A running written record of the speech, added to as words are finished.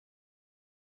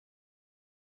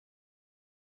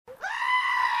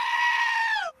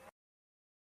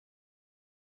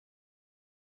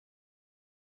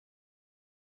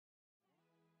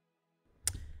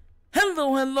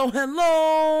Hello, hello,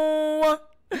 hello.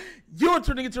 You're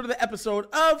tuning into the episode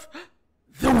of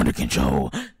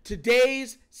TheWunderkindShow.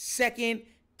 Today's second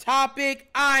topic.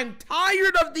 I'm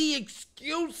tired of the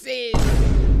excuses.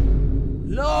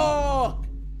 Look,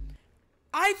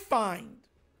 I find,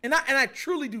 and I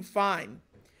truly do find,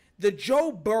 the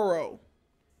Joe Burrow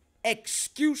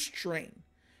excuse train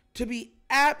to be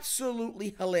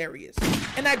absolutely hilarious.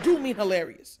 And I do mean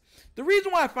hilarious. The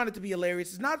reason why I find it to be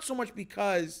hilarious is not so much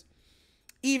because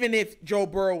even if Joe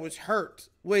Burrow was hurt,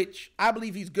 which I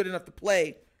believe he's good enough to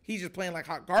play, he's just playing like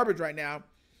hot garbage right now,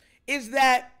 is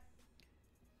that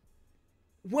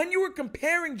when you were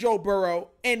comparing Joe Burrow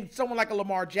and someone like a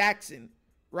Lamar Jackson,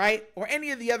 right, or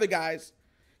any of the other guys,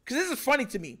 because this is funny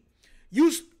to me,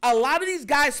 a lot of these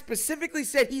guys specifically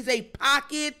said he's a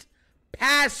pocket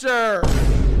passer.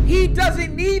 He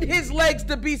doesn't need his legs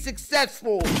to be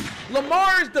successful.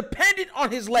 Lamar is dependent on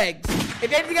his legs.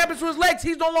 If anything happens to his legs,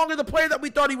 he's no longer the player that we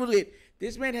thought he was.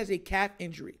 This man has a calf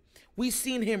injury. We've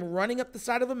seen him running up the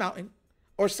side of a mountain,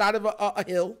 or side of a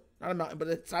hill, not a mountain, but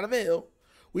the side of a hill.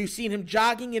 We've seen him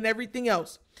jogging and everything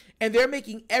else. And they're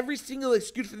making every single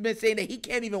excuse for the man, saying that he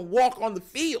can't even walk on the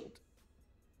field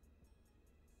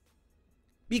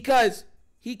because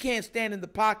he can't stand in the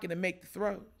pocket and make the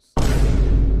throws.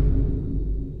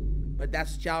 But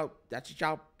that's what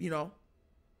y'all,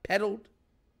 peddled.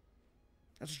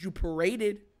 That's what you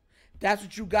paraded. That's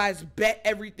what you guys bet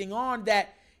everything on,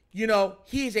 that,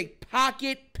 he is a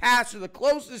pocket passer, the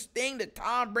closest thing to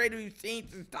Tom Brady we've seen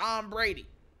since Tom Brady.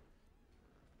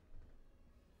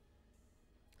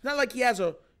 It's not like he has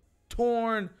a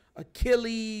torn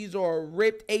Achilles or a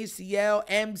ripped ACL,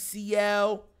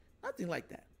 MCL. Nothing like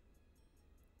that.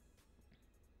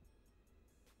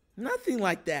 Nothing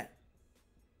like that.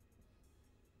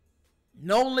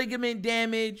 No ligament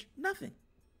damage, nothing.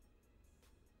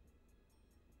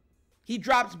 He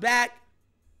drops back,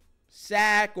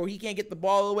 sack, or he can't get the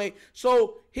ball away.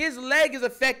 So his leg is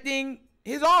affecting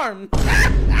his arm.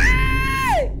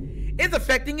 It's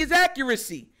affecting his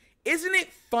accuracy. Isn't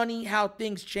it funny how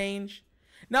things change?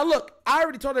 Now look, I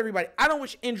already told everybody, I don't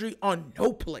wish injury on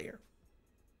no player.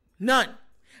 None.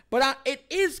 But it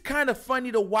is kind of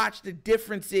funny to watch the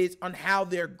differences on how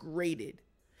they're graded.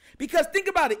 Because think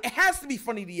about it. It has to be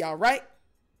funny to y'all, right?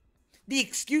 The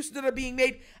excuses that are being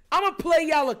made. I'm going to play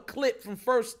y'all a clip from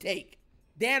First Take.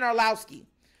 Dan Orlowski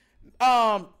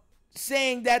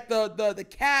saying that the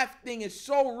calf thing is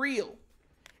so real.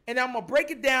 And I'm going to break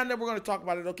it down, then we're going to talk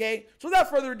about it, okay? So without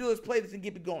further ado, let's play this and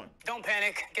keep it going. Don't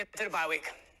panic. Get to the bye week.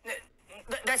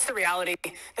 That's the reality.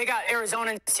 They got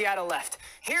Arizona and Seattle left.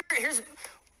 Here's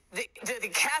the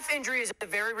calf injury is a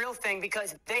very real thing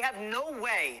because they have no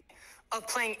way of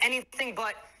playing anything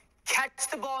but catch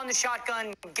the ball in the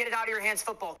shotgun, get it out of your hands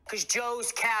football, because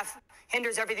Joe's calf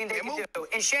hinders everything they can do.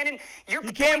 And Shannon, your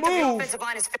point of the offensive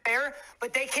line is fair,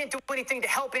 but they can't do anything to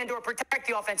help and or protect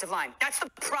the offensive line. That's the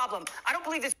problem. I don't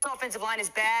believe this offensive line is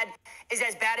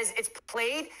as bad as it's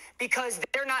played because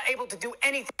they're not able to do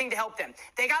anything to help them.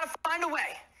 They got to find a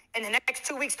way in the next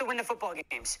 2 weeks to win the football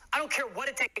games. I don't care what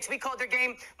it takes. We called their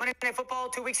game Monday Night Football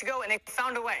 2 weeks ago, and they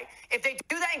found a way. If they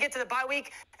do that and get to the bye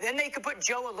week, then they could put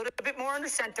Joe a little bit more under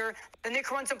center. Then they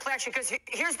could run some play action. Because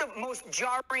here's the most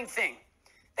jarring thing.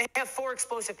 They have 4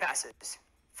 explosive passes.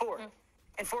 4.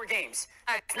 In 4 games.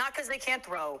 It's not because they can't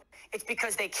throw. It's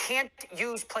because they can't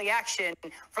use play action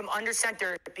from under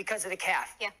center because of the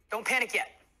calf. Yeah. Don't panic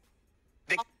yet.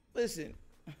 Listen.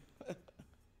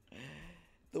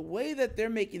 The way that they're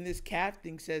making this calf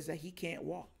thing says that he can't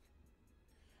walk.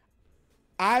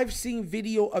 I've seen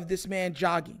video of this man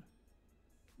jogging.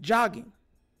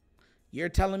 You're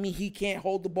telling me he can't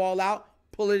hold the ball out,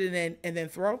 pull it in, and then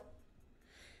throw?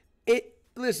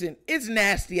 Listen, it's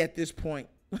nasty at this point.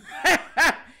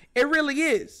 It really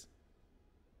is.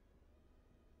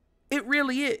 It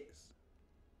really is.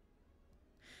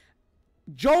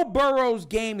 Joe Burrow's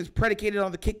game is predicated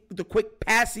on the quick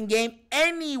passing game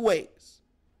anyways.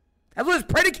 That's what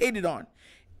it's predicated on.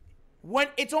 When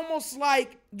it's almost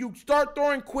like you start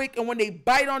throwing quick, and when they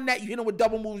bite on that, you hit them with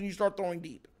double moves and you start throwing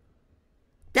deep.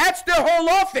 That's their whole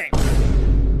offense.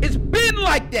 It's been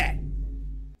like that.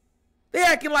 They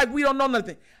acting like we don't know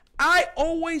nothing. I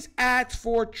always ask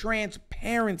for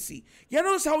transparency. You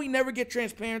notice how we never get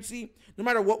transparency no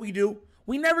matter what we do?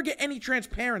 We never get any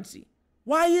transparency.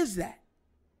 Why is that?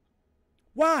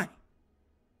 Why?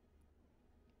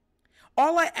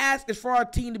 All I ask is for our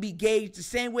team to be gauged the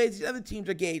same way as the other teams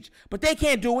are gauged, but they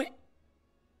can't do it.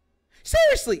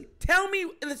 Seriously, tell me,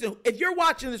 listen, if you're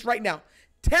watching this right now,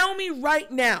 tell me right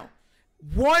now,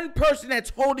 one person that's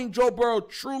holding Joe Burrow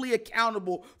truly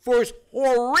accountable for his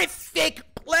horrific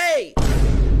play.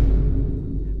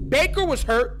 Baker was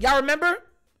hurt. Y'all remember?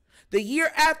 The year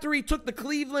after he took the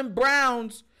Cleveland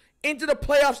Browns into the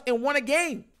playoffs and won a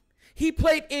game. He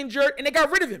played injured, and they got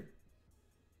rid of him.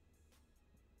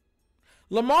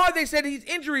 Lamar, they said he's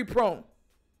injury prone.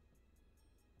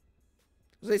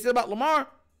 What they said about Lamar?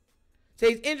 Say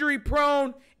he's injury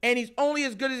prone, and he's only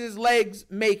as good as his legs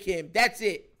make him. That's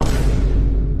it.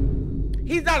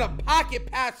 He's not a pocket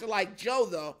passer like Joe,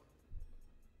 though.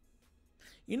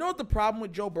 You know what the problem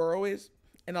with Joe Burrow is?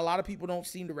 And a lot of people don't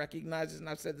seem to recognize this, and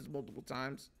I've said this multiple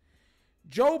times.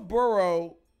 Joe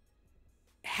Burrow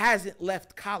hasn't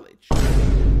left college.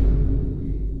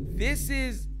 This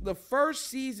is the first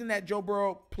season that Joe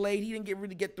Burrow played. He didn't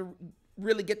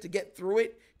really get to get through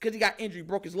it because he got injured,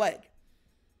 broke his leg.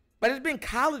 But it's been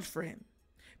college for him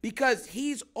because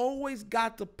he's always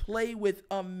got to play with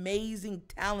amazing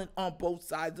talent on both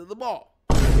sides of the ball.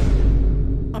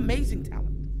 Amazing talent.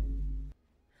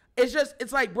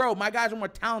 It's like, bro, my guys are more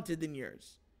talented than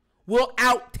yours. We'll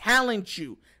out-talent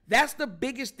you. That's the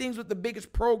biggest things with the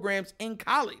biggest programs in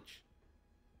college.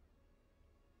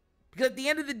 Because at the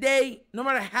end of the day, no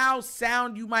matter how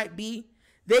sound you might be,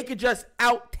 they could just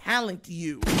out-talent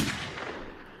you.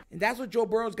 And that's what Joe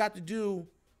Burrow's got to do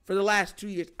for the last 2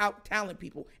 years, out-talent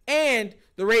people. And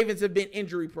the Ravens have been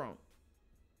injury-prone.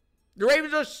 The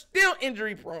Ravens are still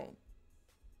injury-prone.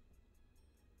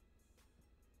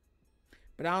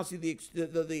 But I don't see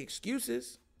the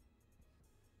excuses.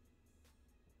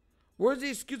 Where's the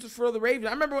excuses for the Ravens?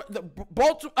 I remember the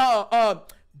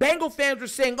Bengal fans were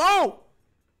saying, "Oh,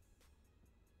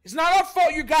 it's not our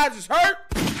fault you guys is hurt.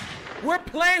 We're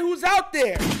playing who's out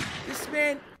there."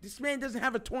 This man doesn't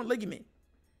have a torn ligament.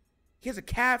 He has a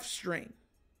calf strain.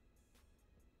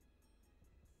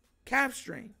 Calf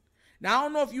strain. Now, I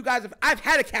don't know if you guys have, I've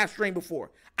had a calf strain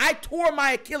before. I tore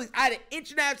my Achilles. I had an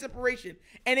 1.5 inch separation,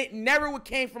 and it never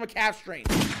came from a calf strain.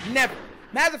 Never.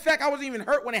 Matter of fact, I wasn't even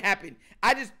hurt when it happened.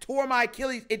 I just tore my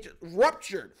Achilles. It just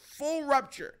ruptured. Full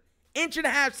rupture.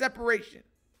 1.5 inch separation.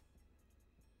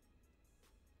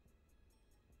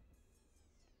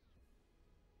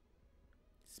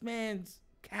 This man's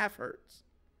calf hurts.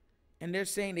 And they're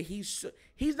saying that he's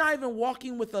not even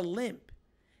walking with a limp.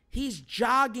 He's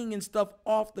jogging and stuff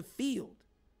off the field.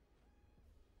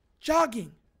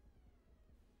 Jogging.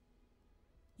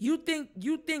 You think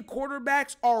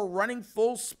quarterbacks are running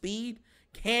full speed,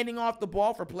 handing off the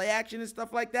ball for play action and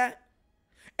stuff like that?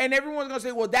 And everyone's going to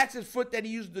say, well, that's his foot that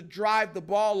he used to drive the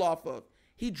ball off of.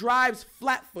 He drives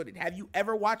flat-footed. Have you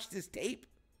ever watched this tape?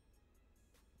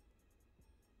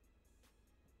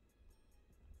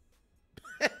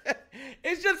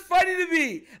 It's just funny to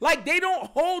me. Like, they don't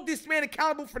hold this man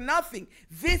accountable for nothing.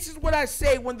 This is what I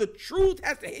say when the truth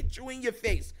has to hit you in your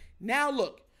face. Now,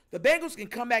 look, the Bengals can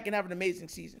come back and have an amazing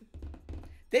season.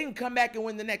 They can come back and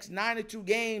win the next 9-2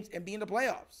 games and be in the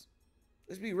playoffs.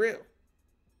 Let's be real.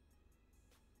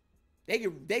 They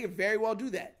could very well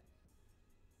do that.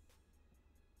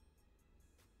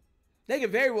 They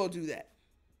could very well do that.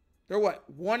 They're what,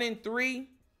 1-3?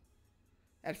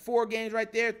 That's 4 games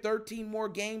right there, 13 more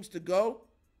games to go.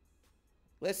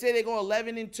 Let's say they go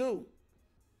 11-2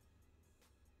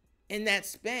 in that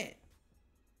span.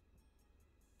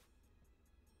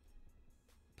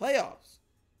 Playoffs.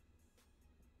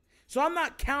 So I'm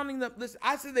not counting them. Listen,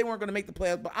 I said they weren't going to make the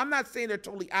playoffs, but I'm not saying they're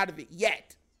totally out of it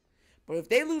yet. But if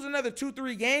they lose another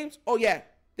 2-3 games, oh yeah,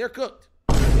 they're cooked.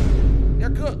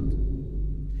 They're cooked.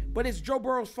 But it's Joe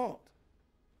Burrow's fault.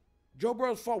 Joe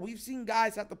Burrow's fault. We've seen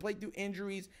guys have to play through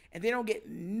injuries, and they don't get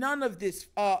none of this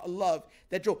love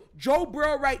that Joe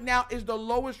Burrow right now is the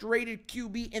lowest rated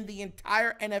QB in the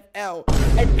entire NFL.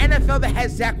 An NFL that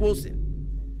has Zach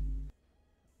Wilson.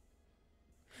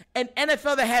 An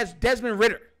NFL that has Desmond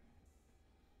Ridder.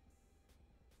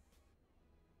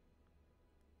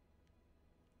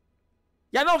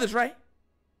 Y'all know this, right?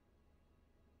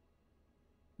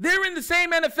 They're in the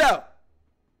same NFL.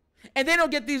 And they don't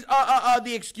get these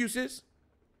the excuses.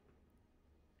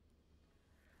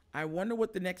 I wonder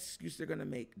what the next excuse they're gonna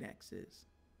make next is.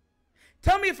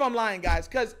 Tell me if I'm lying, guys,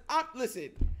 because listen,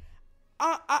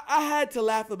 I had to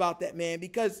laugh about that, man,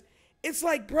 because it's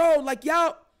like, bro, like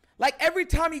y'all, like every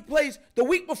time he plays, the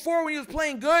week before when he was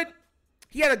playing good,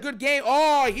 he had a good game.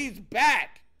 Oh, he's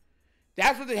back.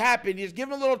 That's what happened. You just give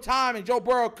him a little time, and Joe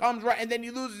Burrow comes right, and then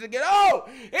he loses again. Oh,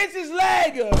 it's his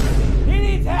leg. He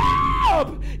needs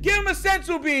help. Give him a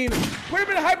sensu beam. Put him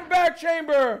in a hyperbaric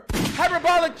chamber.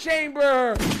 Hyperbolic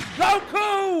chamber.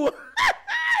 Goku.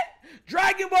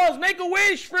 Dragon Balls. Make a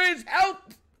wish for his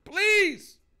health,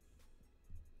 please.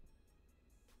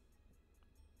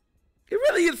 It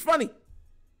really is funny.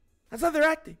 That's how they're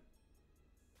acting.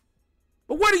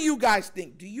 But what do you guys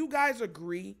think? Do you guys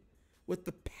agree with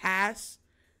the pass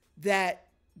that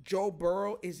Joe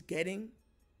Burrow is getting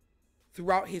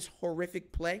throughout his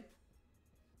horrific play?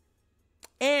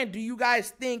 And do you guys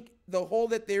think the hole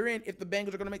that they're in, if the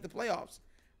Bengals are going to make the playoffs?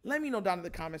 Let me know down in the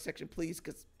comment section, please,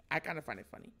 because I kind of find it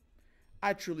funny.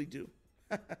 I truly do.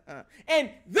 And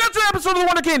that's an episode of The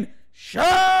Wunderkind Show!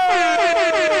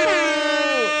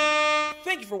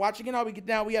 Thank you for watching. And how we get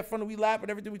down, we have fun and we laugh,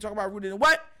 and everything we talk about rooted in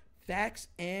what? Facts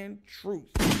and truth.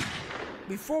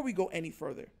 Before we go any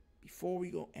further,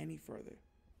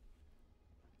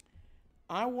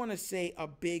 I want to say a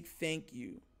big thank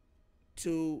you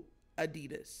to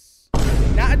Adidas.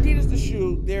 Not Adidas the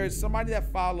shoe. There's somebody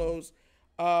that follows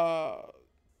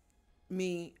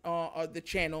me on the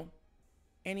channel,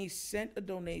 and he sent a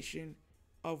donation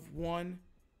of $100.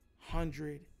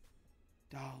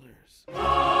 Hallelujah.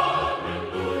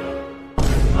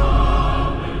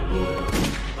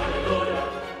 Hallelujah.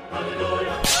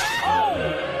 Hallelujah. Oh!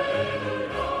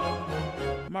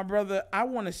 My brother, I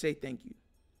want to say thank you.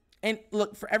 And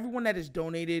look, for everyone that has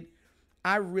donated,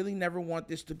 I really never want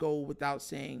this to go without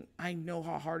saying, I know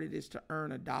how hard it is to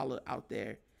earn $1 out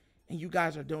there. And you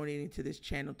guys are donating to this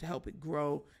channel to help it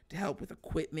grow, to help with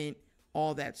equipment,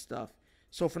 all that stuff.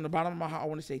 So from the bottom of my heart, I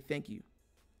want to say thank you.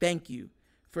 Thank you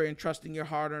for entrusting your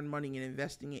hard-earned money and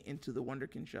investing it into The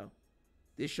Wunderkind Show.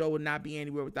 This show would not be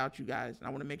anywhere without you guys. And I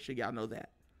want to make sure y'all know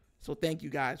that. So thank you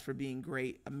guys for being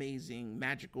great, amazing,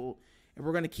 magical. And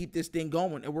we're going to keep this thing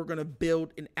going. And we're going to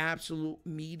build an absolute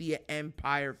media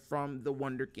empire from The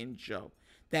Wunderkind Show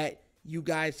that you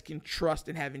guys can trust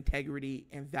and have integrity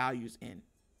and values in.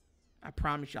 I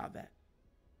promise y'all that.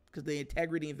 Because the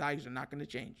integrity and values are not going to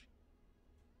change.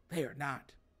 They are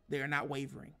not. They are not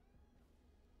wavering.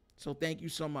 So thank you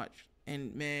so much.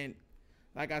 And, man,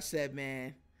 like I said,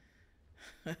 man,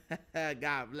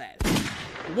 God bless.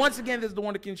 Once again, this is The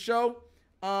Wunderkind Show.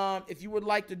 If you would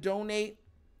like to donate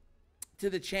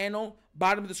to the channel,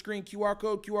 bottom of the screen, QR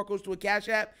codes to a Cash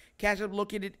App. Cash App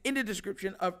located in the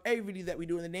description of every video that we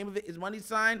do. And the name of it is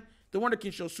 $, The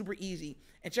Wunderkind Show. Super easy.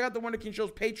 And check out The Wunderkind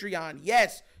Show's Patreon.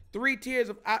 Yes, 3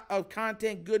 tiers of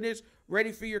content goodness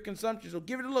ready for your consumption. So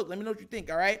give it a look. Let me know what you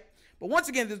think, all right? But once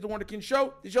again, this is The Wunderkind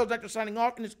Show. The show's Dr. signing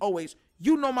off. And as always,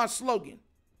 you know my slogan.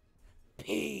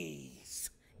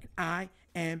 Peace. And I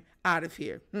am out of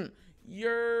here.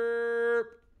 You're